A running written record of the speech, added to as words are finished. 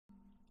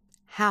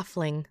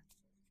Halfling.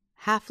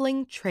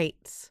 Halfling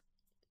traits.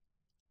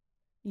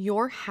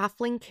 Your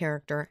halfling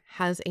character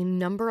has a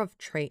number of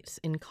traits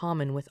in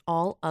common with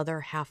all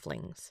other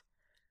halflings.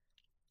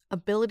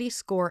 Ability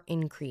score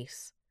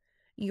increase.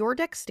 Your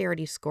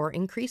dexterity score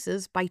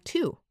increases by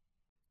 2.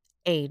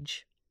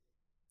 Age.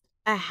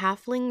 A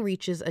halfling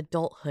reaches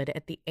adulthood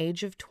at the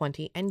age of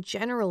 20 and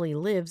generally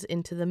lives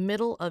into the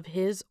middle of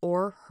his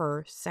or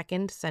her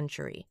second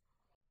century.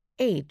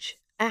 Age.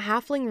 A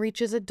halfling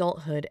reaches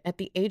adulthood at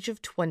the age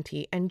of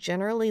 20 and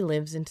generally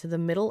lives into the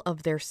middle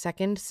of their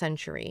second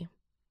century.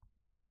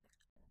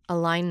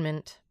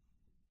 Alignment.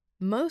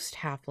 Most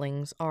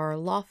halflings are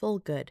lawful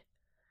good.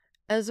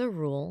 As a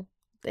rule,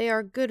 they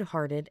are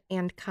good-hearted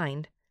and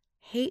kind,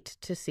 hate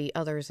to see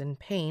others in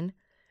pain,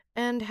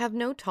 and have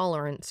no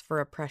tolerance for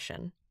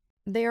oppression.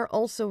 They are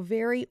also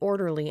very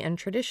orderly and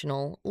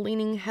traditional,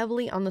 leaning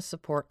heavily on the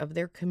support of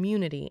their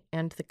community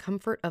and the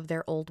comfort of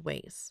their old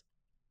ways.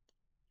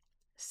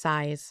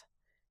 Size.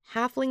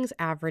 Halflings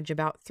average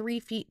about 3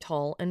 feet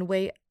tall and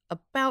weigh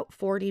about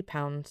 40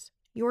 pounds.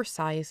 Your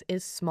size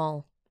is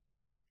small.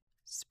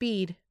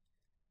 Speed.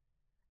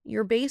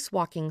 Your base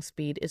walking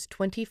speed is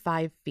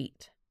 25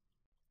 feet.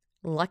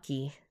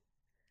 Lucky.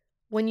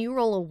 When you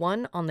roll a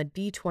 1 on the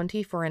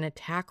d20 for an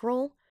attack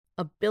roll,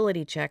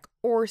 ability check,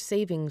 or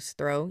savings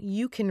throw,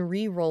 you can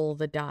re-roll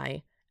the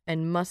die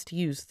and must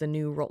use the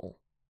new roll.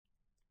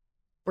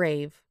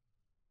 Brave.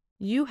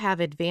 You have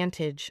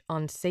advantage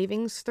on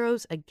savings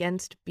throws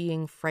against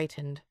being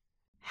frightened.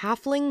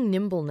 Halfling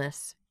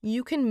nimbleness.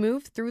 You can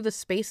move through the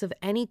space of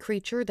any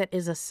creature that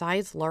is a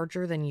size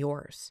larger than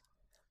yours.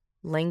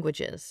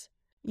 Languages.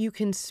 You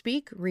can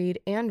speak, read,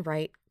 and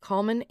write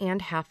Common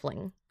and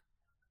Halfling.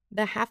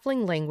 The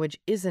Halfling language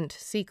isn't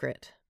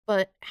secret,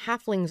 but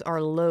Halflings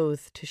are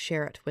loath to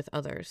share it with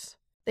others.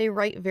 They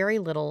write very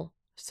little,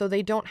 so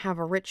they don't have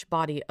a rich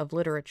body of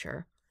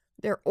literature.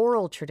 Their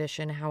oral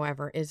tradition,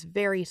 however, is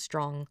very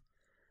strong.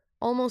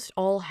 Almost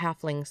all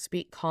Halflings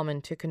speak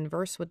Common to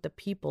converse with the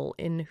people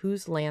in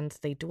whose lands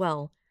they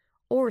dwell,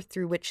 or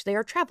through which they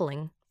are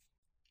traveling.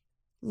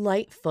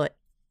 Lightfoot.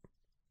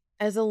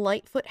 As a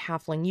Lightfoot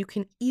Halfling, you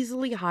can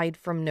easily hide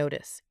from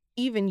notice,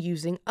 even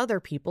using other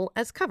people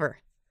as cover.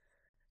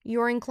 You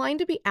are inclined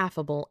to be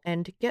affable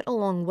and get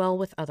along well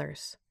with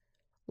others.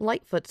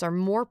 Lightfoots are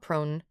more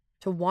prone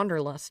to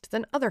wanderlust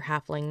than other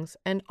Halflings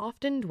and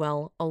often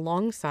dwell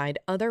alongside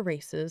other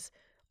races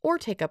or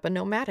take up a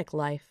nomadic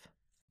life.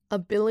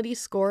 Ability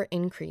score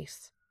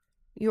increase.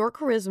 Your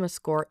charisma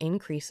score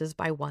increases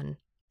by 1.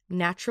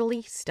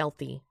 Naturally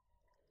stealthy.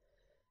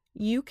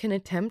 You can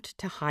attempt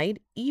to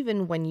hide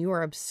even when you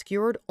are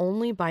obscured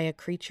only by a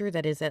creature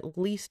that is at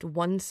least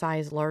 1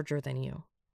 size larger than you.